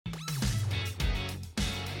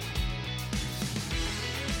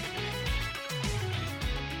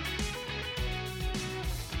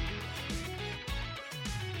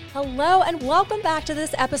Hello and welcome back to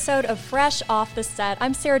this episode of Fresh Off the Set.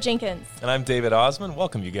 I'm Sarah Jenkins. And I'm David Osmond.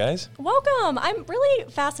 Welcome, you guys. Welcome. I'm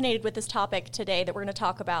really fascinated with this topic today that we're going to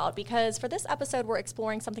talk about because for this episode, we're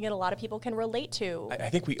exploring something that a lot of people can relate to. I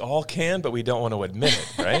think we all can, but we don't want to admit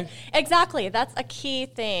it, right? Exactly. That's a key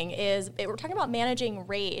thing we're talking about managing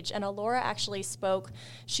rage. And Alora actually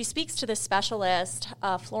she speaks to this specialist,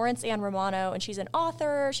 Florence Ann Romano, and she's an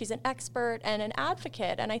author, she's an expert, and an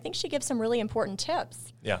advocate. And I think she gives some really important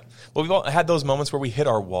tips. Yeah. Well, we've all had those moments where we hit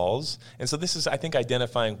our walls. And so this is, I think,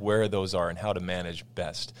 identifying where those are and how to manage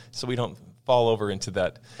best so we don't fall over into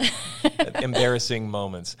that embarrassing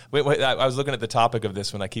moments. Wait, I was looking at the topic of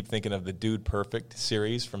this when I keep thinking of the Dude Perfect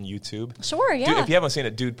series from YouTube. Sure, yeah. Dude, if you haven't seen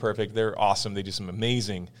it, Dude Perfect, they're awesome. They do some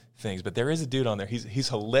amazing things. But there is a dude on there. He's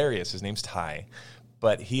hilarious. His name's Ty.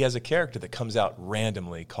 But he has a character that comes out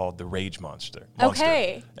randomly called the Rage Monster.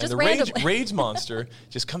 Okay, and just the randomly. Rage Monster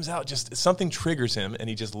just comes out, just something triggers him, and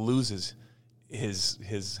he just loses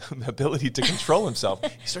his ability to control himself.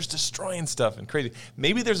 He starts destroying stuff and crazy.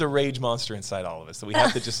 Maybe there's a Rage Monster inside all of us that we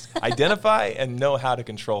have to just identify and know how to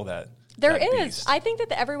control that. There that is. beast. I think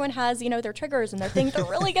that everyone has, their triggers and their things that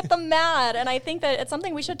really get them mad. And I think that it's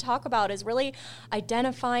something we should talk about is really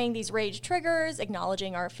identifying these rage triggers,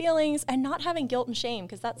 acknowledging our feelings, and not having guilt and shame,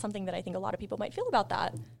 because that's something that I think a lot of people might feel about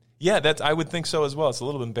that. Yeah, I would think so as well. It's a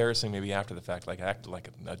little embarrassing maybe after the fact, like act like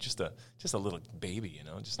just a little baby,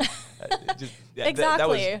 Exactly. That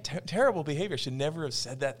was terrible behavior. I should never have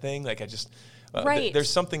said that thing. Like Right. There's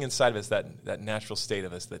something inside of us, that natural state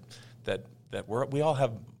of us that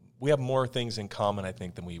we have more things in common, I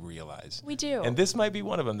think, than we realize. We do. And this might be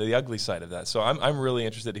one of them, the ugly side of that. So I'm really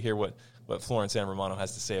interested to hear what Florence Ann Romano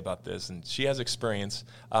has to say about this. And she has experience.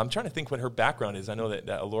 I'm trying to think what her background is. I know that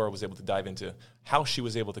Alora was able to dive into how she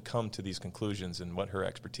was able to come to these conclusions and what her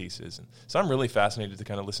expertise is. And so I'm really fascinated to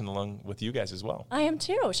kind of listen along with you guys as well. I am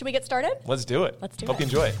too. Should we get started? Let's do it. Hope you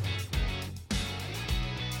enjoy it.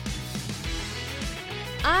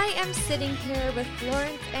 I am sitting here with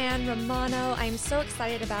Florence Ann Romano. I'm so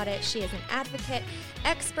excited about it. She is an advocate,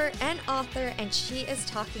 expert, and author, and she is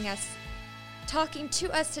talking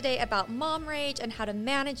to us today about mom rage and how to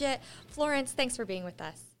manage it. Florence, thanks for being with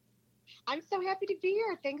us. I'm so happy to be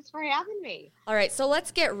here. Thanks for having me. All right, so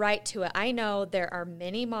let's get right to it. I know there are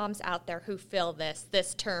many moms out there who feel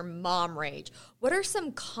this term mom rage. What are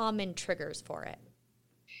some common triggers for it?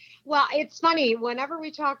 Well, it's funny. Whenever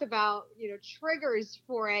we talk about, triggers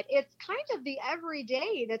for it, it's kind of the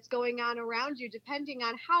everyday that's going on around you, depending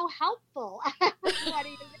on how helpful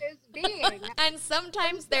everybody is being. And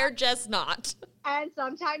sometimes they're just not. And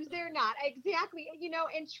sometimes they're not. Exactly.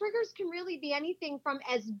 And triggers can really be anything from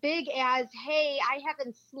as big as, hey, I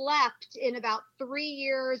haven't slept in about 3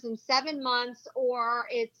 years and 7 months, or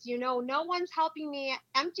it's, no one's helping me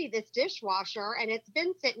empty this dishwasher and it's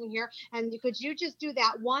been sitting here. And could you just do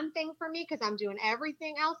that one thing for me? Because I'm doing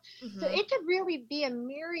everything else. Mm-hmm. So it could really be a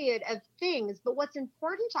myriad of things. But what's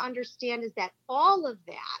important to understand is that all of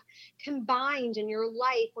that combined in your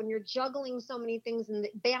life, when you're juggling so many things and the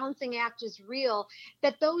balancing act is real,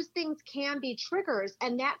 that those things can be triggers,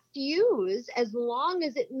 and that fuse, as long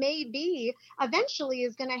as it may be, eventually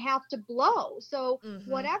is going to have to blow. So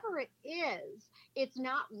whatever it is, it's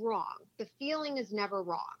not wrong. The feeling is never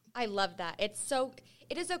wrong. I love that.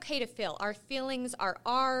 It is okay to feel. Our feelings are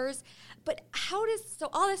ours. But so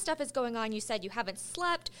all this stuff is going on. You said you haven't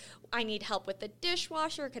slept. I need help with the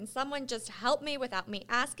dishwasher. Can someone just help me without me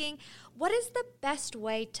asking? What is the best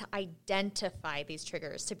way to identify these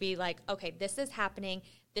triggers? To be like, okay, this is happening.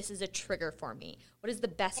 This is a trigger for me. What is the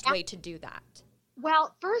best way to do that?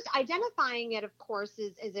 Well, first, identifying it, of course,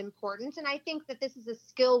 is important. And I think that this is a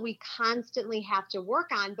skill we constantly have to work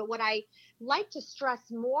on. But what I like to stress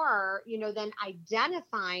more, than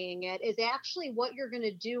identifying it is actually what you're going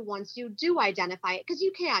to do once you do identify it. Because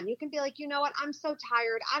you can be like, you know what, I'm so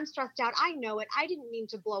tired. I'm stressed out. I know it. I didn't mean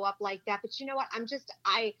to blow up like that. But you know what,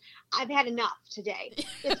 I've had enough today.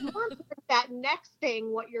 It's more that next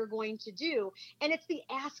thing, what you're going to do. And it's the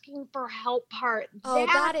asking for help part. Oh,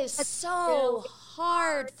 that is so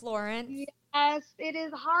hard, Florence. Yes, it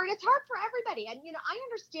is hard. It's hard for everybody. And, I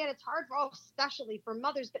understand it's hard especially for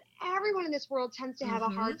mothers, but everyone in this world tends to have a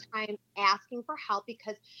hard time asking for help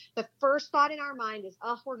because the first thought in our mind is,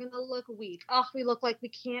 oh, we're going to look weak. Oh, we look like we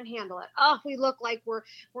can't handle it. Oh, we look like we're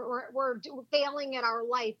failing at our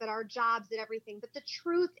life, at our jobs, at everything. But the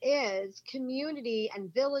truth is community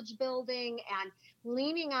and village building and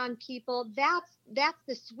leaning on people, that's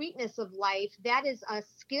the sweetness of life. That is a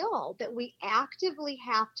skill that we actively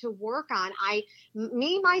have to work on.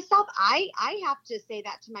 myself, I have to say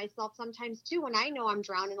that to myself sometimes too. When I know I'm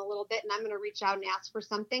drowning a little bit and I'm going to reach out and ask for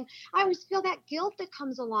something, I always feel that guilt that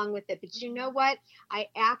comes along with it. But you know what? I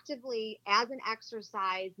actively, as an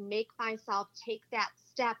exercise, make myself take that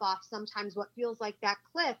step off sometimes what feels like that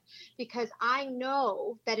cliff, because I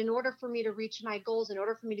know that in order for me to reach my goals, in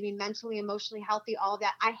order for me to be mentally, emotionally healthy, all of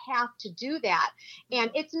that, I have to do that.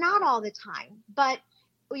 And it's not all the time, but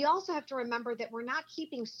we also have to remember that we're not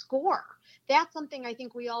keeping score. That's something I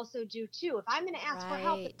think we also do too. If I'm going to ask for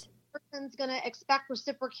help, the person's going to expect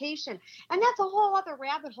reciprocation. And that's a whole other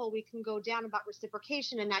rabbit hole we can go down about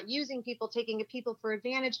reciprocation and not using people, taking people for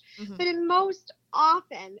advantage. But in most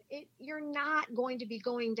often, you're not going to be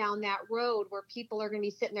going down that road where people are going to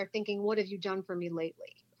be sitting there thinking, what have you done for me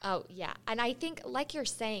lately? Oh, yeah. And I think, like you're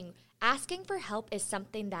saying, asking for help is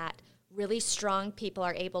something that really strong people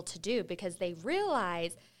are able to do because they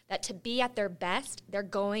realize that to be at their best, they're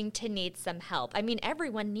going to need some help. I mean,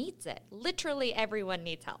 everyone needs it. Literally everyone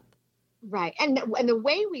needs help. Right. And the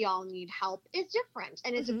way we all need help is different.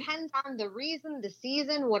 And it depends on the reason, the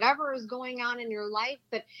season, whatever is going on in your life.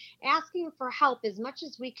 But asking for help, as much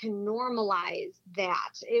as we can normalize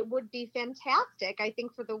that, it would be fantastic, I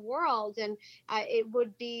think, for the world. And it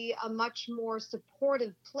would be a much more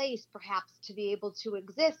supportive place, perhaps, to be able to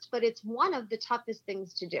exist. But it's one of the toughest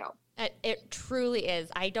things to do. It truly is.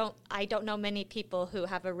 I don't know many people who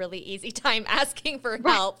have a really easy time asking for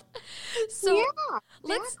help. So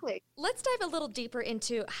yeah, exactly. Let's dive a little deeper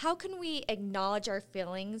into how can we acknowledge our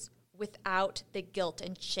feelings without the guilt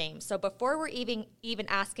and shame. So before we're even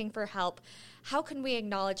asking for help, how can we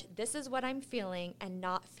acknowledge this is what I'm feeling and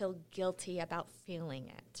not feel guilty about feeling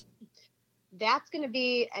it? That's going to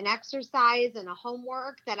be an exercise and a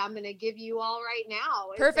homework that I'm going to give you all right now.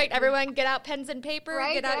 Perfect. Everyone get out pens and paper,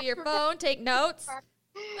 right? Get out your phone, take notes.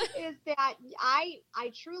 Is that I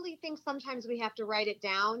truly think sometimes we have to write it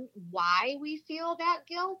down why we feel that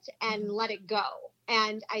guilt and let it go.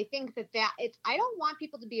 And I think that I don't want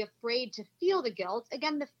people to be afraid to feel the guilt.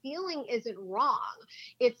 Again, the feeling isn't wrong.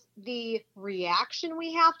 It's the reaction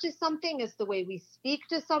we have to something. It's the way we speak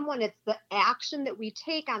to someone. It's the action that we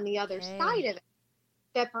take on the other side of it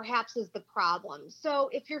that perhaps is the problem. So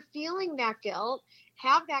if you're feeling that guilt,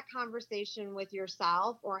 have that conversation with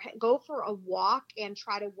yourself or go for a walk and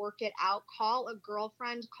try to work it out. Call a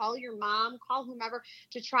girlfriend, call your mom, call whomever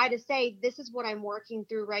to try to say, this is what I'm working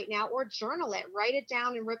through right now, or journal it, write it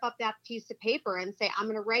down and rip up that piece of paper and say, I'm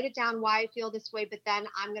going to write it down why I feel this way, but then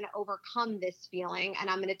I'm going to overcome this feeling and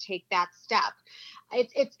I'm going to take that step.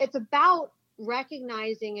 It's about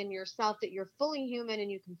recognizing in yourself that you're fully human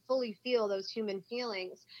and you can fully feel those human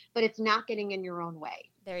feelings, but it's not getting in your own way.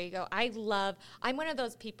 There you go. I'm one of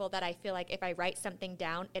those people that I feel like if I write something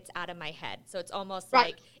down, it's out of my head. So it's almost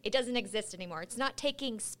like it doesn't exist anymore. It's not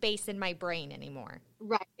taking space in my brain anymore.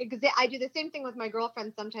 Right. I do the same thing with my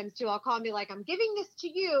girlfriends sometimes too. I'll call and be like, I'm giving this to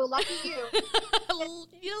you. Lucky you.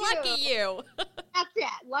 Lucky you. That's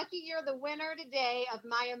it. Lucky you're the winner today of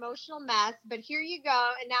my emotional mess. But here you go.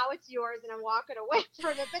 And now it's yours. And I'm walking away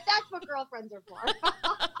from it. But that's what girlfriends are for.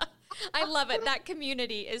 I love it. That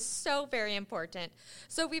community is so very important.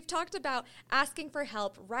 So we've talked about asking for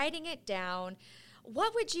help, writing it down.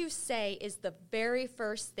 What would you say is the very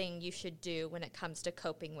first thing you should do when it comes to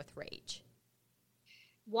coping with rage?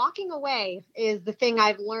 Walking away is the thing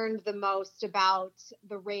I've learned the most about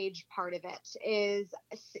the rage part of it, is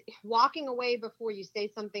walking away before you say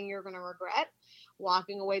something you're going to regret,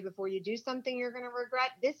 walking away before you do something you're going to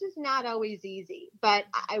regret. This is not always easy, but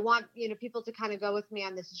I want, people to kind of go with me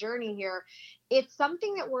on this journey here. It's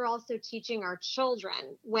something that we're also teaching our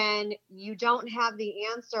children. When you don't have the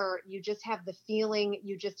answer, you just have the feeling,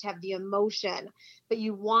 you just have the emotion, but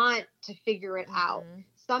you want to figure it out.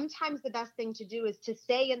 Sometimes the best thing to do is to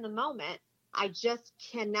say in the moment, I just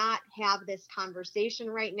cannot have this conversation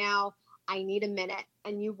right now. I need a minute.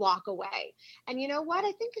 And you walk away. And you know what?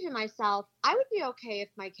 I think to myself, I would be okay if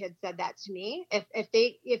my kids said that to me. If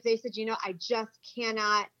they said, I just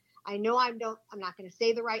cannot, I know I'm not going to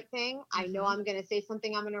say the right thing. I know I'm going to say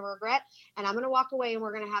something I'm going to regret, and I'm going to walk away and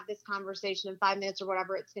we're going to have this conversation in 5 minutes or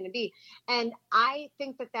whatever it's going to be. And I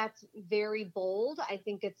think that that's very bold. I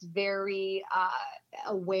think it's very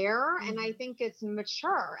aware, and I think it's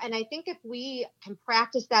mature. And I think if we can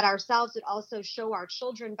practice that ourselves, it also show our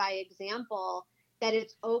children by example that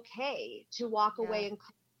it's okay to walk away and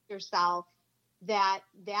clear yourself,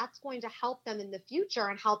 that's going to help them in the future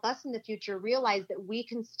and help us in the future realize that we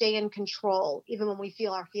can stay in control even when we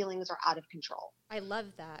feel our feelings are out of control. I love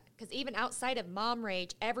that, because even outside of mom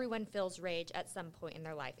rage, everyone feels rage at some point in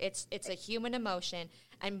their life. It's a human emotion,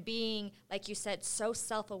 and being, like you said, so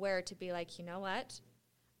self-aware to be like, you know what?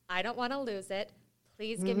 I don't want to lose it.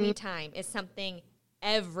 Please give me time is something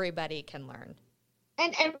everybody can learn.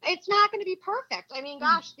 And it's not going to be perfect. I mean,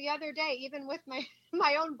 gosh, the other day, even with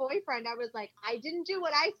my own boyfriend, I was like, I didn't do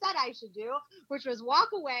what I said I should do, which was walk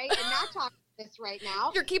away and not talk to this right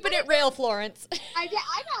now. You're keeping it real, Florence. I did.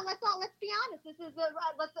 I know. Let's be honest. This is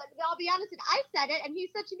I'll be honest. And I said it, and he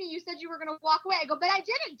said to me, "You said you were going to walk away." I go, "But I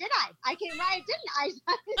didn't, did I? I came right. I didn't. I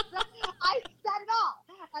said it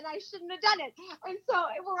all, and I shouldn't have done it." And so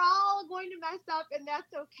we're all going to mess up, and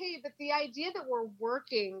that's okay. But the idea that we're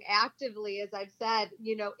working actively, as I've said,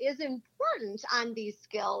 is important on these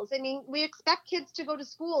skills. I mean, we expect kids to go to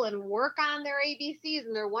school and work on their ABCs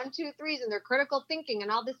and their 1, 2, 3s and their critical thinking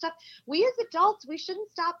and all this stuff. We as adults, we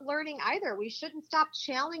shouldn't stop learning either. We shouldn't stop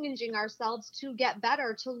challenging ourselves to get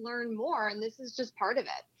better, to learn more. And this is just part of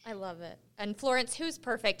it. I love it. And Florence, who's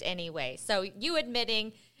perfect anyway? So you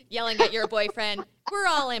admitting, yelling at your boyfriend, we're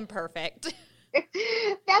all imperfect.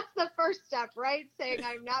 That's the first step, right? Saying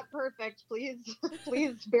I'm not perfect. Please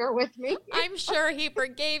bear with me. I'm sure he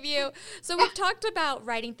forgave you. So we've talked about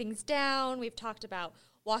writing things down. We've talked about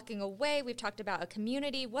walking away. We've talked about a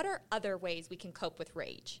community. What are other ways we can cope with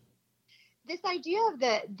rage? This idea of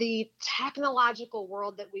the technological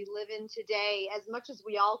world that we live in today, as much as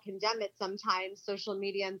we all condemn it sometimes, social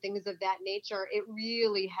media and things of that nature, it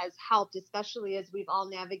really has helped, especially as we've all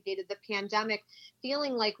navigated the pandemic,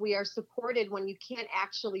 feeling like we are supported when you can't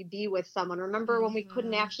actually be with someone. Remember when we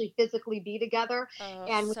couldn't actually physically be together?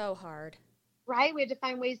 And so hard. Right? We had to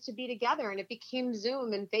find ways to be together, and it became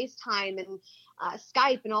Zoom and FaceTime and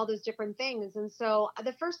Skype and all those different things. And so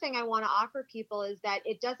the first thing I want to offer people is that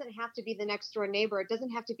it doesn't have to be the next door neighbor. It doesn't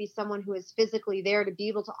have to be someone who is physically there to be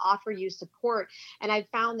able to offer you support. And I've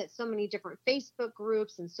found that so many different Facebook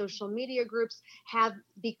groups and social media groups have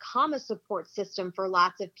become a support system for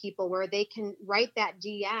lots of people, where they can write that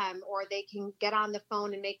DM or they can get on the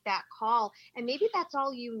phone and make that call. And maybe that's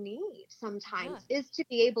all you need sometimes, is to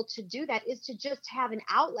be able to do that, is to just have an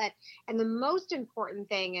outlet. And the most important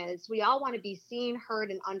thing is we all want to be seen,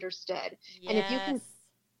 heard, and understood. Yes. And if you can,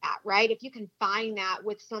 right, if you can find that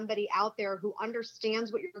with somebody out there who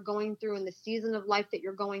understands what you're going through in the season of life that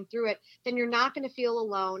you're going through it, then you're not going to feel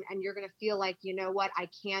alone, and you're going to feel like, you know what, I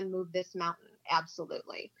can move this mountain.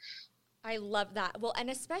 Absolutely. I love that. Well, and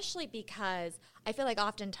especially because I feel like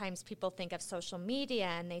oftentimes people think of social media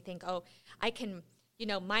and they think, oh, I can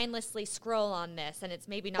mindlessly scroll on this and it's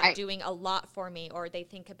maybe not doing a lot for me, or they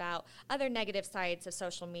think about other negative sides of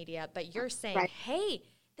social media. But you're saying, hey,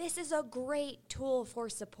 this is a great tool for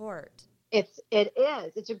support. It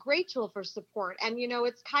is. It's a great tool for support. And,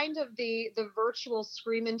 it's kind of the virtual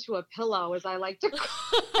scream into a pillow, as I like to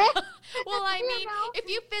call it. Well, I mean, if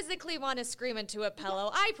you physically want to scream into a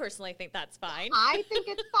pillow, I personally think that's fine. I think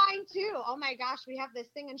it's fine, too. Oh, my gosh. We have this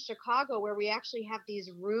thing in Chicago where we actually have these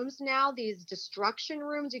rooms now, these destruction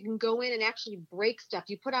rooms. You can go in and actually break stuff.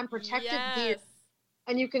 You put on protective gear.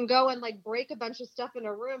 And you can go and break a bunch of stuff in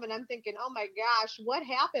a room. And I'm thinking, oh, my gosh, what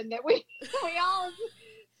happened that we all...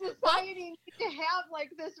 society need to have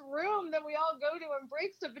this room that we all go to and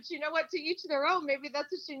break stuff. But you know what? To each their own. Maybe that's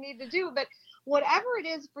what you need to do. But whatever it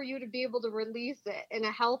is for you to be able to release it in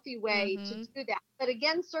a healthy way, to do that. But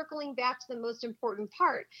again, circling back to the most important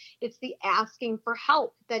part, it's the asking for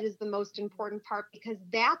help that is the most important part, because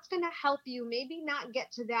that's going to help you maybe not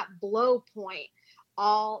get to that blow point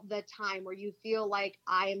all the time where you feel like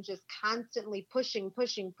I am just constantly pushing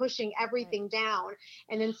everything down.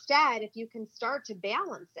 And instead, if you can start to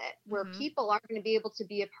balance it, where people are going to be able to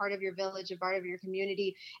be a part of your village, a part of your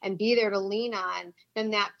community, and be there to lean on, then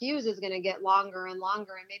that fuse is going to get longer and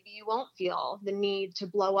longer. And maybe you won't feel the need to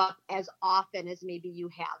blow up as often as maybe you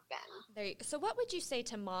have been. So what would you say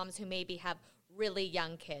to moms who maybe have really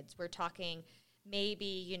young kids? We're talking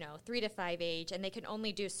maybe, 3 to 5 age, and they can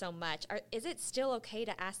only do so much. Is it still okay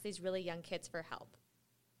to ask these really young kids for help?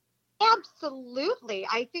 Absolutely.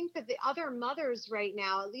 I think that the other mothers right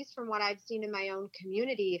now, at least from what I've seen in my own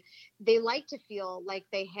community, they like to feel like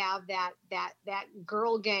they have that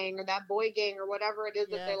girl gang or that boy gang or whatever it is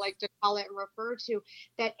that they like to call it and refer to,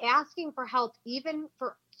 that asking for help, even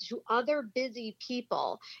to other busy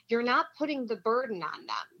people, you're not putting the burden on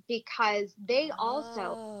them, because they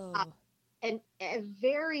also a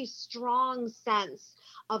very strong sense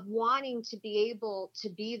of wanting to be able to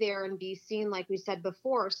be there and be seen, like we said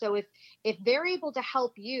before. So if they're able to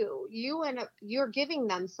help you're giving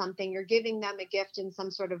them something, you're giving them a gift in some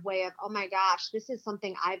sort of way of, oh my gosh, this is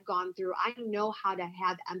something I've gone through. I know how to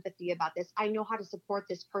have empathy about this. I know how to support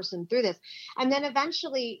this person through this. And then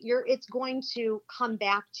eventually it's going to come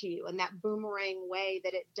back to you in that boomerang way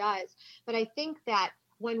that it does. But I think that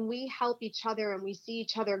when we help each other and we see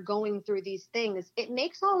each other going through these things, it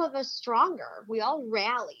makes all of us stronger. We all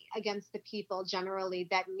rally against the people generally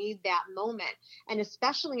that need that moment, and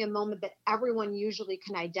especially a moment that everyone usually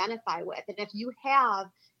can identify with. And if you have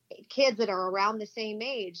kids that are around the same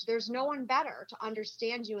age, there's no one better to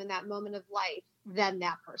understand you in that moment of life than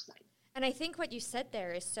that person. And I think what you said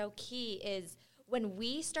there is so key is when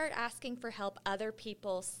we start asking for help, other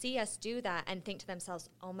people see us do that and think to themselves,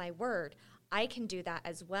 oh my word, I can do that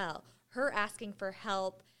as well. Her asking for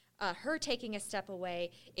help, her taking a step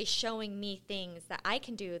away is showing me things that I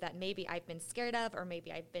can do that maybe I've been scared of or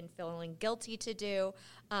maybe I've been feeling guilty to do.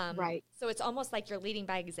 Right. So it's almost like you're leading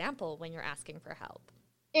by example when you're asking for help.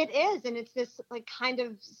 It is. And it's this like kind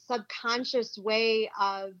of subconscious way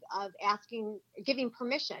of asking, giving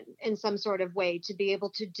permission in some sort of way to be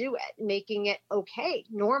able to do it, making it okay,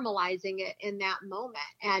 normalizing it in that moment.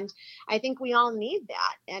 And I think we all need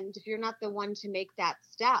that. And if you're not the one to make that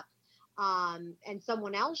step, and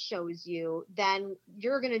someone else shows you, then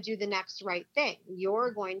you're going to do the next right thing.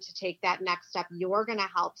 You're going to take that next step. You're going to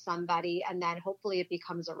help somebody. And then hopefully it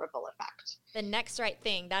becomes a ripple effect. The next right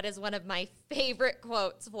thing. That is one of my favorite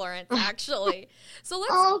quotes, Florence, actually. So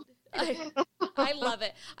let's, I love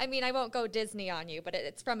it. I mean, I won't go Disney on you, but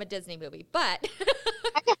it's from a Disney movie, but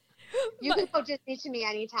you can go Disney to me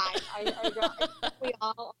anytime. We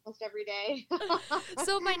all almost every day.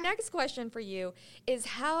 So my next question for you is,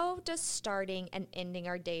 how does starting and ending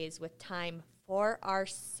our days with time for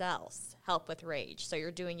ourselves help with rage? So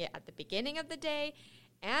you're doing it at the beginning of the day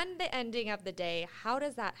and the ending of the day. How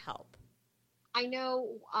does that help? I know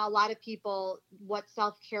a lot of people, what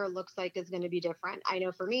self-care looks like is going to be different. I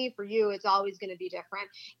know for me, for you, it's always going to be different.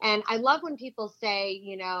 And I love when people say,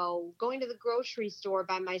 you know, going to the grocery store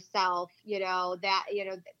by myself,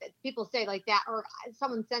 people say like that, or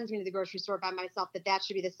someone sends me to the grocery store by myself, that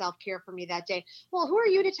should be the self-care for me that day. Well, who are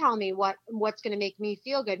you to tell me what's going to make me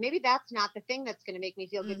feel good? Maybe that's not the thing that's going to make me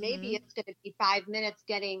feel good. Maybe it's going to be 5 minutes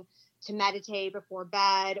getting to meditate before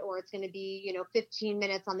bed, or it's going to be, 15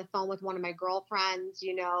 minutes on the phone with one of my girlfriends,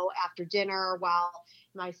 after dinner while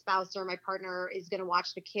my spouse or my partner is going to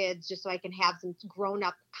watch the kids, just so I can have some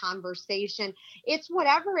grown-up conversation. It's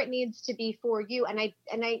whatever it needs to be for you. And I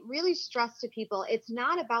really stress to people, it's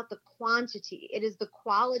not about the quantity. It is the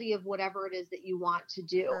quality of whatever it is that you want to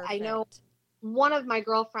do. Perfect. I know one of my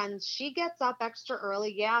girlfriends, she gets up extra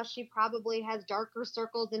early. Yeah, she probably has darker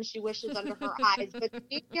circles than she wishes under her eyes, but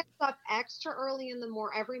she gets up extra early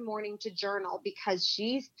every morning to journal, because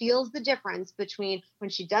she feels the difference between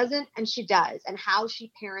when she doesn't and she does, and how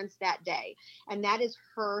she parents that day. And that is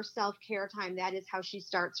her self-care time. That is how she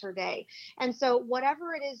starts her day. And so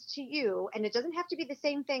whatever it is to you, and it doesn't have to be the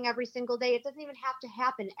same thing every single day. It doesn't even have to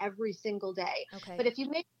happen every single day. Okay. But if you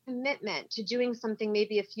make a commitment to doing something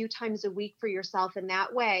maybe a few times a week for yourself in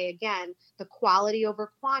that way, again, the quality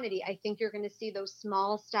over quantity, I think you're going to see those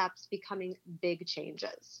small steps becoming big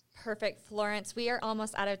changes. Perfect. Florence, we are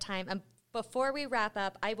almost out of time. Before we wrap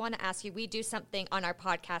up, I want to ask you, we do something on our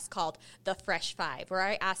podcast called The Fresh Five, where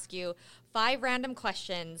I ask you 5 random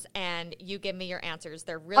questions and you give me your answers.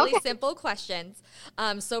 They're really simple questions.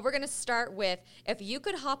 So we're going to start with, if you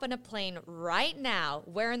could hop on a plane right now,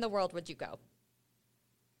 where in the world would you go?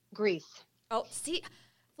 Greece. Oh, see,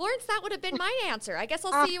 Florence, that would have been my answer. I guess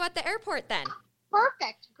I'll see you at the airport then.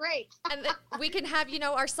 Perfect. Great. And we can have,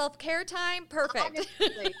 our self-care time. Perfect.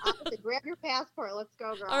 Honestly, grab your passport. Let's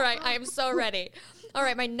go, girl. All right. I am so ready. All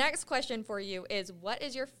right. My next question for you is, what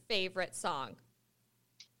is your favorite song?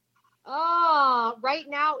 Oh, right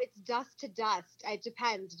now it's Dust to Dust. It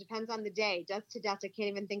depends. It depends on the day. Dust to Dust. I can't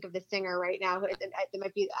even think of the singer right now. It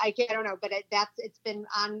might be, I don't know, but it's been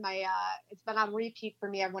on my, it's been on repeat for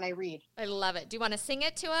me when I read. I love it. Do you want to sing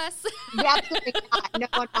it to us? Absolutely not. No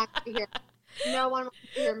one wants to hear. No one wants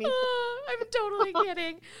to hear me. I'm totally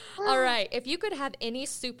kidding. All right. If you could have any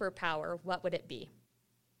superpower, what would it be?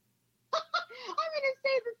 I'm going to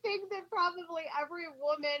say the thing that probably every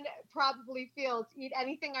woman probably feels: eat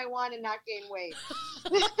anything I want and not gain weight.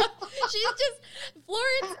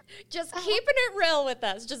 Florence, just keeping it real with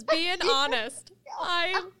us, just being honest.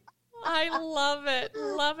 I love it.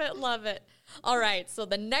 Love it. Love it. All right. So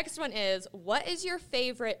the next one is, what is your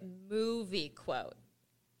favorite movie quote?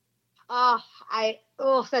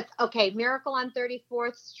 That's okay. Miracle on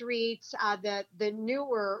 34th Street, the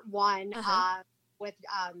newer one, with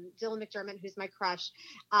Dylan McDermott, who's my crush.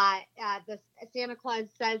 The Santa Claus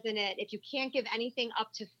says in it, if you can't give anything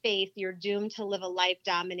up to faith, you're doomed to live a life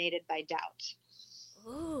dominated by doubt.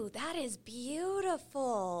 Ooh, that is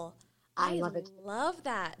beautiful. I love it. Love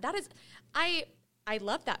that. That is, I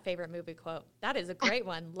love that favorite movie quote. That is a great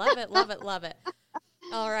one. Love it, love it, love it.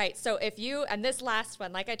 All right. So if you, and this last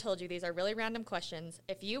one, like I told you, these are really random questions.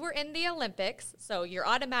 If you were in the Olympics, so you're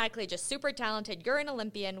automatically just super talented, you're an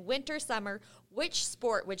Olympian, winter, summer, which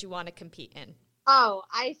sport would you want to compete in? Oh,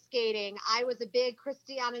 ice skating. I was a big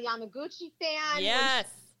Christiana Yamaguchi fan. Yes.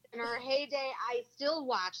 In her heyday, I still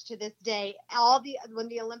watch to this day. When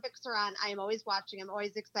the Olympics are on, I am always watching. I'm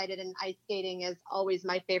always excited, and ice skating is always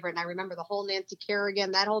my favorite. And I remember the whole Nancy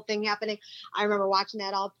Kerrigan, that whole thing happening. I remember watching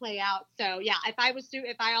that all play out. So yeah, if I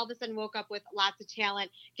all of a sudden woke up with lots of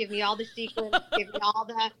talent, give me all the sequins, give me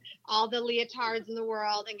all the leotards in the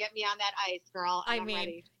world, and get me on that ice, girl. I mean,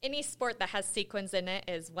 ready. Any sport that has sequins in it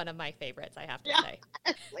is one of my favorites, I have to say.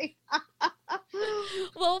 Honestly.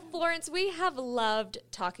 Well, Florence, we have loved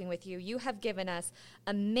talking with you. You have given us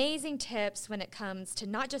amazing tips when it comes to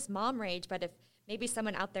not just mom rage, but if maybe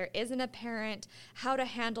someone out there isn't a parent, how to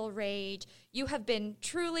handle rage. You have been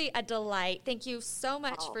truly a delight. Thank you so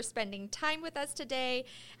much for spending time with us today.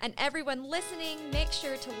 And everyone listening, make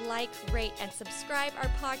sure to like, rate, and subscribe our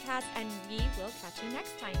podcast, and we will catch you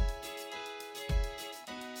next time.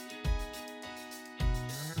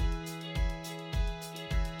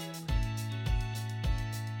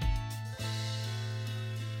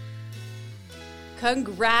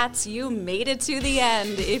 Congrats, you made it to the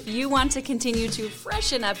end. If you want to continue to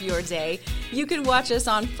freshen up your day, you can watch us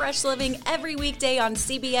on Fresh Living every weekday on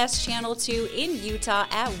CBS Channel 2 in Utah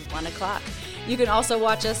at 1 o'clock. You can also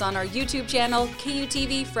watch us on our YouTube channel,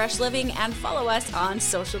 KUTV Fresh Living, and follow us on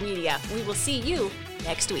social media. We will see you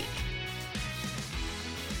next week.